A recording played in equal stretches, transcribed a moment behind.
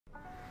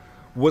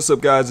What's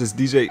up, guys? It's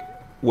DJ.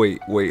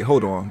 Wait,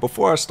 hold on.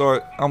 Before I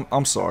start,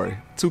 I'm sorry.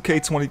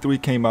 2K23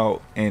 came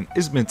out and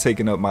it's been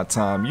taking up my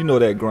time. You know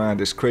that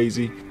grind is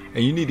crazy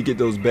and you need to get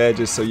those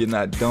badges so you're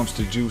not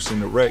dumpster juice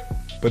in the wreck.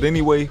 But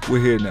anyway,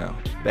 we're here now,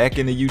 back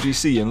in the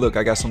UGC, and look,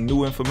 I got some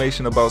new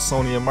information about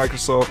Sony and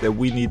Microsoft that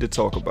we need to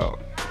talk about.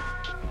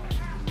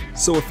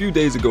 So a few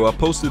days ago, I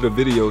posted a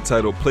video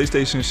titled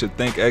 "PlayStation Should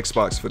Thank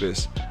Xbox for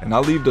This," and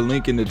I'll leave the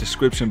link in the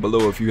description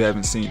below if you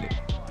haven't seen it.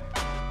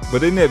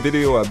 But in that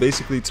video, I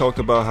basically talked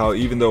about how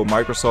even though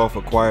Microsoft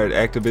acquired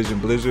Activision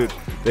Blizzard,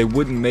 they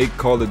wouldn't make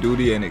Call of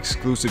Duty an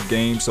exclusive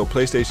game, so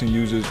PlayStation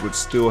users would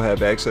still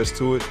have access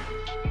to it.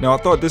 Now, I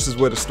thought this is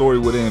where the story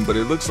would end, but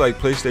it looks like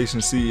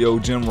PlayStation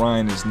CEO Jim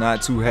Ryan is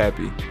not too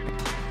happy.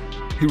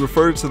 He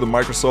referred to the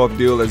Microsoft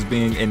deal as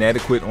being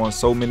inadequate on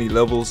so many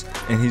levels,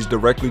 and he's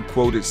directly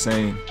quoted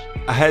saying,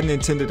 "I hadn't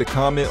intended to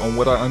comment on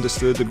what I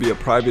understood to be a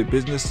private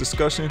business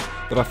discussion,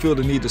 but I feel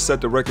the need to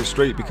set the record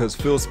straight because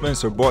Phil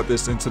Spencer brought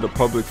this into the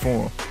public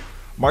forum.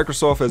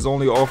 Microsoft has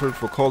only offered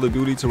for Call of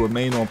Duty to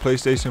remain on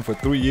PlayStation for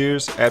 3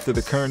 years after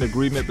the current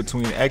agreement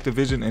between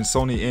Activision and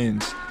Sony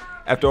ends.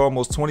 After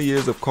almost 20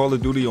 years of Call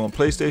of Duty on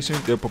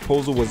PlayStation, their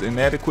proposal was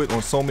inadequate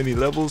on so many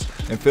levels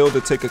and failed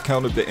to take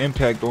account of the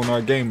impact on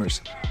our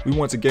gamers. We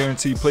want to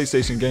guarantee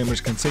PlayStation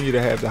gamers continue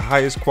to have the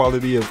highest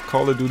quality of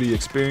Call of Duty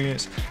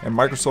experience, and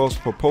Microsoft's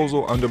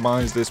proposal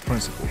undermines this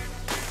principle."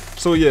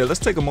 So yeah, let's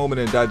take a moment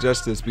and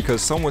digest this,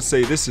 because some would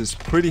say this is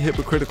pretty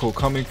hypocritical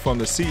coming from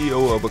the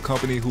CEO of a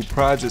company who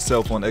prides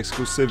itself on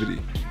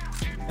exclusivity.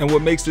 And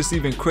what makes this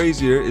even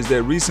crazier is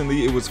that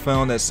recently it was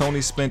found that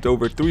Sony spent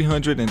over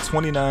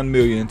 $329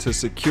 million to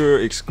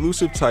secure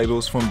exclusive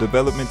titles from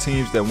development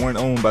teams that weren't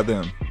owned by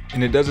them.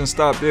 And it doesn't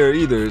stop there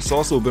either. It's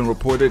also been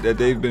reported that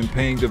they've been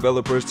paying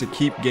developers to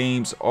keep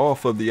games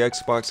off of the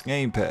Xbox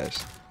Game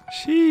Pass.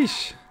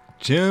 Sheesh.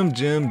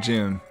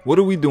 Jim. What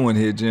are we doing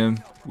here, Jim?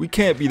 We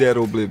can't be that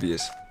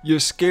oblivious. You're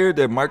scared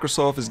that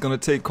Microsoft is going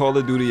to take Call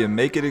of Duty and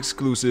make it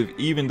exclusive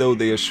even though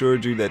they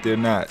assured you that they're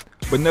not.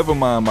 But never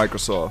mind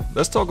Microsoft,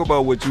 let's talk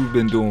about what you've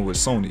been doing with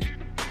Sony.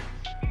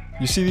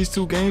 You see these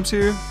two games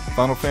here?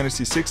 Final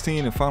Fantasy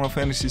 16 and Final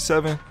Fantasy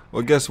 7?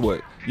 Well, guess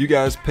what? You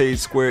guys paid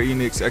Square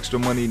Enix extra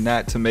money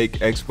not to make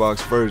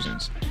Xbox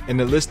versions. And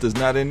the list is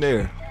not in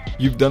there.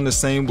 You've done the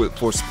same with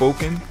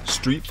Forspoken,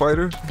 Street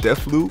Fighter,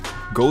 Deathloop,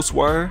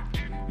 Ghostwire.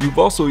 You've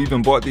also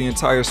even bought the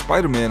entire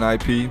Spider-Man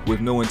IP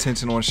with no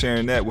intention on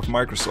sharing that with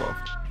Microsoft.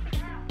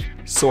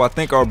 So I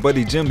think our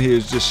buddy Jim here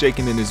is just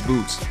shaking in his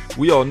boots.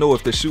 We all know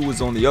if the shoe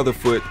was on the other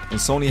foot and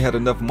Sony had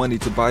enough money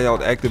to buy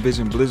out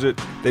Activision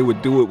Blizzard, they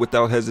would do it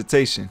without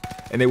hesitation,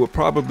 and they would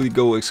probably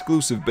go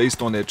exclusive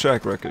based on their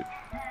track record.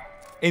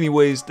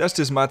 Anyways, that's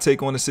just my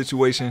take on the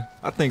situation.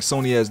 I think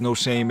Sony has no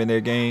shame in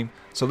their game,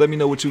 so let me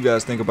know what you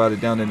guys think about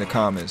it down in the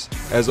comments.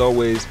 As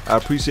always, I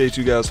appreciate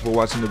you guys for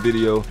watching the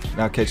video,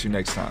 and I'll catch you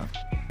next time.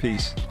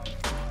 Peace.